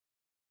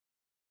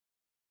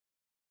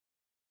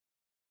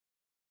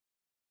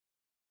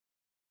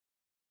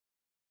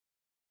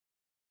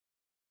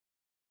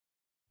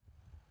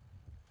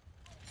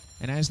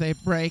And as they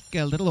break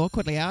a little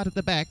awkwardly out at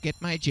the back,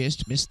 Get My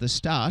Gist missed the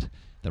start.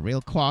 The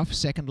Real Quaff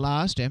second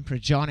last, Emperor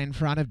John in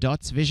front of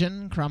Dot's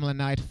Vision, Crumlin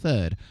Knight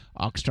third,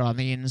 Oxtra on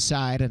the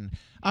inside, and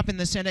up in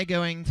the centre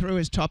going through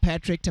is Top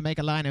Hat-Trick to make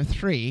a line of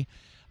three.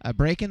 A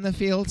break in the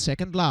field,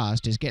 second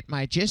last is Get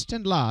My Gist,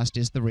 and last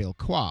is the Real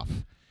Quaff.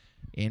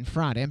 In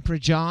front, Emperor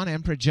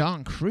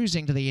John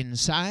cruising to the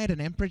inside,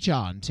 and Emperor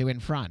John two in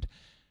front.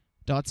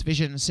 Dot's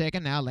Vision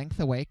second, now length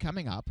away,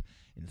 coming up.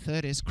 In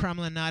third is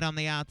Crumlin Knight on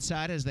the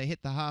outside as they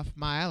hit the half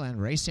mile, and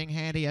racing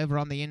handy over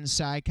on the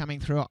inside, coming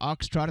through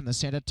Oxtrot in the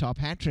centre, Top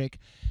Hat-Trick.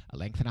 A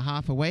length and a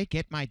half away,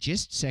 Get My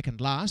Gist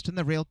second last, and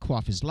the Real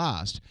Quaff is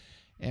last.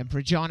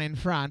 Emperor John in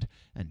front,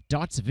 and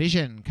Dot's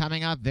Vision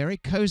coming up very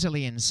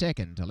cosily in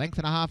second. A length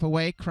and a half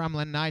away,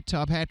 Crumlin Knight,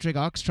 Top Hat-Trick,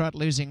 Oxtrot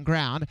losing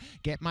ground.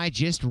 Get My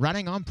Gist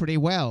running on pretty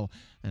well.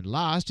 And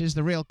last is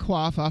the Real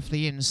Quaff off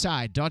the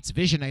inside. Dot's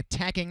Vision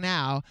attacking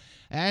now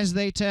as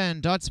they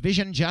turn. Dot's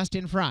Vision just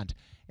in front.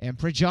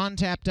 Emperor John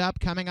tapped up,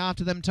 coming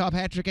after them, Top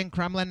Hat-Trick and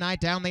Crumlin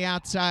Knight down the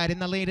outside. In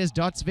the lead is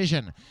Dot's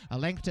Vision. A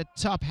length to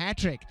Top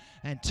Hat-Trick,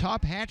 and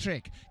Top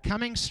Hat-Trick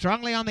coming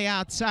strongly on the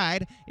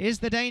outside is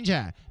the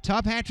danger.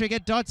 Top Hat-Trick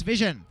at Dot's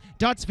Vision.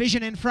 Dot's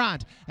Vision in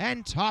front,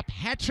 and Top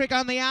Hat-Trick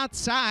on the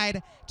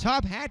outside.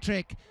 Top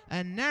Hat-Trick,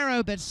 a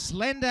narrow but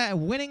slender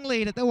winning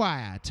lead at the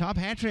wire. Top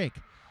Hat-Trick,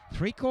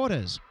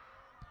 3/4.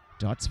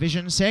 Dot's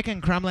Vision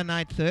second, Crumlin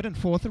Knight third, and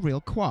fourth, the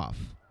Real Quaff.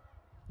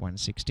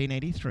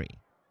 1:16.83.